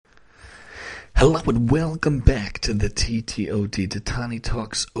Hello and welcome back to the TTOT, to Tani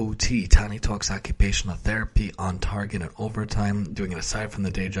Talks OT, Tani Talks Occupational Therapy, on target and overtime, doing it aside from the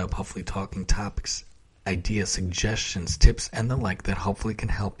day job, hopefully talking topics, ideas, suggestions, tips, and the like that hopefully can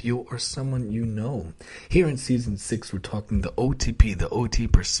help you or someone you know. Here in Season 6, we're talking the OTP, the OT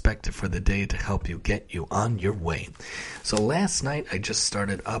perspective for the day to help you get you on your way. So last night, I just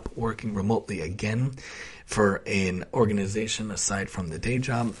started up working remotely again for an organization aside from the day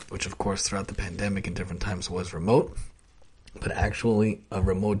job, which of course throughout the pandemic and different times was remote, but actually a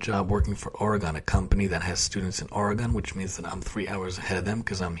remote job working for Oregon, a company that has students in Oregon, which means that I'm 3 hours ahead of them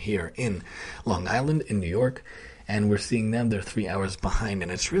because I'm here in Long Island in New York, and we're seeing them, they're 3 hours behind.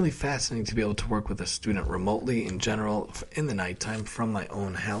 And it's really fascinating to be able to work with a student remotely in general in the nighttime from my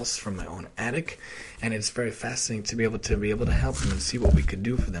own house, from my own attic. And it's very fascinating to be able to help them and see what we could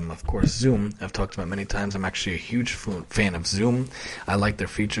do for them. Of course, Zoom, I've talked about many times. I'm actually a huge fan of Zoom. I like their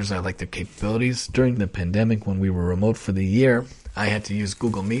features. I like their capabilities. During the pandemic, when we were remote for the year, I had to use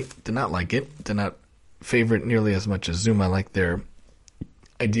Google Meet. Did not like it. Did not favor it nearly as much as Zoom. I like their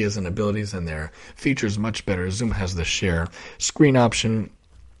ideas and abilities and their features much better. Zoom has the share screen option,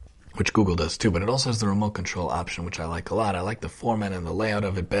 which Google does too, but it also has the remote control option, which I like a lot. I like the format and the layout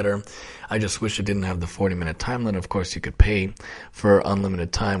of it better. I just wish it didn't have the 40-minute time limit. Of course, you could pay for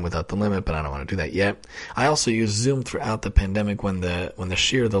unlimited time without the limit, but I don't want to do that yet. I also used Zoom throughout the pandemic when the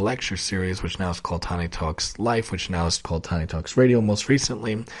lecture series, which now is called Tani Talks Life, which now is called Tani Talks Radio, most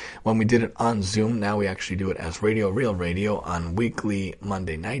recently, when we did it on Zoom. Now we actually do it as Radio, Real Radio, on weekly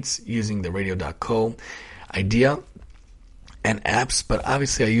Monday nights using the radio.co idea and apps. But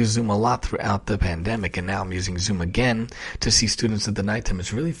obviously I used Zoom a lot throughout the pandemic, and now I'm using Zoom again to see students at the nighttime.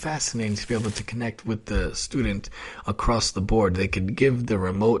 It's really fascinating to be able to connect with the student across the board. They could give the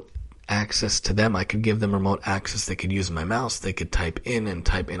remote access to them. I could give them remote access. They could use my mouse. They could type in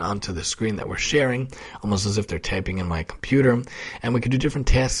onto the screen that we're sharing, almost as if they're typing in my computer. And we could do different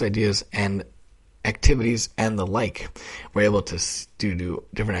tasks, ideas, and activities and the like. We're able to do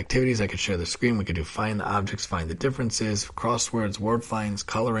different activities. I could share the screen. We could do find the objects, find the differences, crosswords, word finds,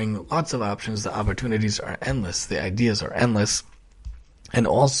 coloring, lots of options. The opportunities are endless. The ideas are endless. And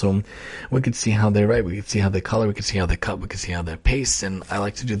also, we could see how they write. We could see how they color. We could see how they cut. We could see how they paste. And I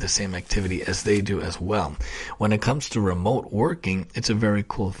like to do the same activity as they do as well. When it comes to remote working, it's a very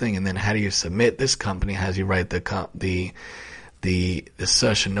cool thing. And then how do you submit? This company has you write the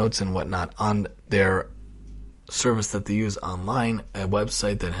session notes and whatnot on their service that they use online, a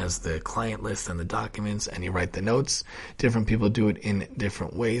website that has the client list and the documents, and you write the notes. Different people do it in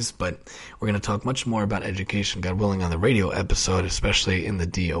different ways, but we're going to talk much more about education, God willing, on the radio episode, especially in the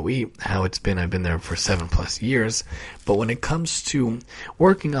DOE, how it's been. I've been there for 7+ years. But when it comes to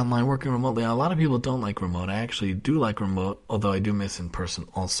working online, working remotely, a lot of people don't like remote. I actually do like remote, although I do miss in person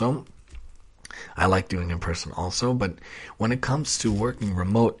also. I like doing in person also, but when it comes to working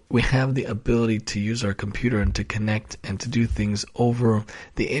remote, we have the ability to use our computer and to connect and to do things over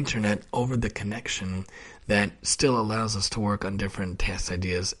the internet, over the connection, that still allows us to work on different task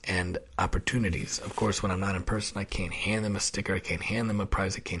ideas and opportunities. Of course, when I'm not in person, I can't hand them a sticker, I can't hand them a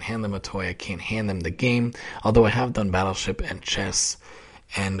prize, I can't hand them a toy, I can't hand them the game, although I have done Battleship and chess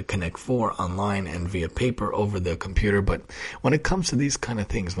and Connect 4 online and via paper over the computer. But when it comes to these kind of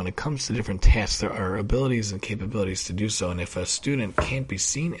things, when it comes to different tasks, there are abilities and capabilities to do so. And if a student can't be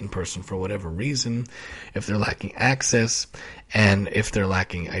seen in person for whatever reason, if they're lacking access, and if they're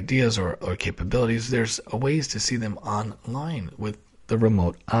lacking ideas or capabilities, there's ways to see them online with the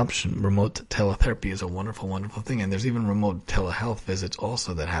remote option. Remote teletherapy is a wonderful, wonderful thing. And there's even remote telehealth visits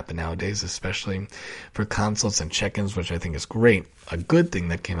also that happen nowadays, especially for consults and check-ins, which I think is great. A good thing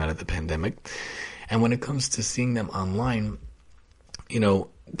that came out of the pandemic. And when it comes to seeing them online,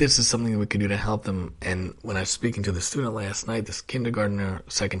 this is something that we could do to help them. And when I was speaking to the student last night, this kindergartner,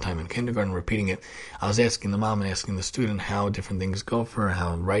 second time in kindergarten, repeating it, I was asking the mom and asking the student how different things go for her,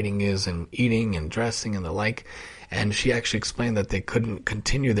 how writing is and eating and dressing and the like. And she actually explained that they couldn't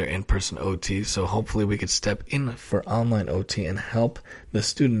continue their in-person OT, so hopefully we could step in for online OT and help the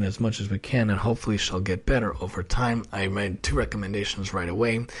student as much as we can, and hopefully she'll get better over time. I made 2 recommendations right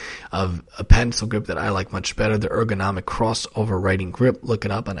away of a pencil grip that I like much better, the ergonomic crossover writing grip. Look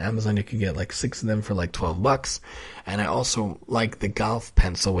it up on Amazon. You can get like 6 of them for like $12. And I also like the golf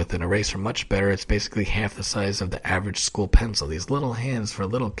pencil with an eraser much better. It's basically half the size of the average school pencil. These little hands for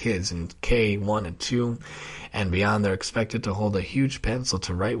little kids in K1 and 2 and beyond, they're expected to hold a huge pencil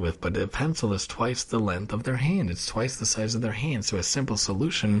to write with, but the pencil is twice the length of their hand. It's twice the size of their hand. So a simple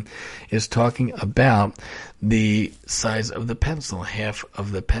solution is talking about the size of the pencil, half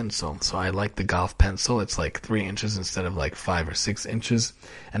of the pencil. So I like the golf pencil. It's like 3 inches instead of like 5 or 6 inches.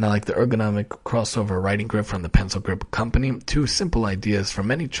 And I like the ergonomic crossover writing grip from the Pencil Grip Company. 2 simple ideas for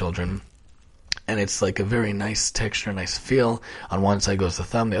many children. And it's like a very nice texture, nice feel. On one side goes the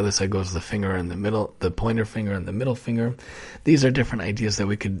thumb, the other side goes the finger in the middle, the pointer finger and the middle finger. These are different ideas that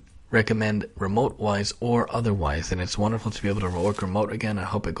we could recommend remote-wise or otherwise, and it's wonderful to be able to work remote again. I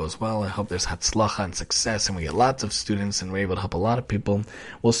hope it goes well. I hope there's hatzlacha and success, and we get lots of students, and we're able to help a lot of people.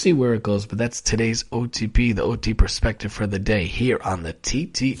 We'll see where it goes, but that's today's OTP, the OT perspective for the day, here on the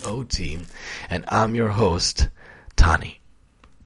TTOT, and I'm your host, Tani.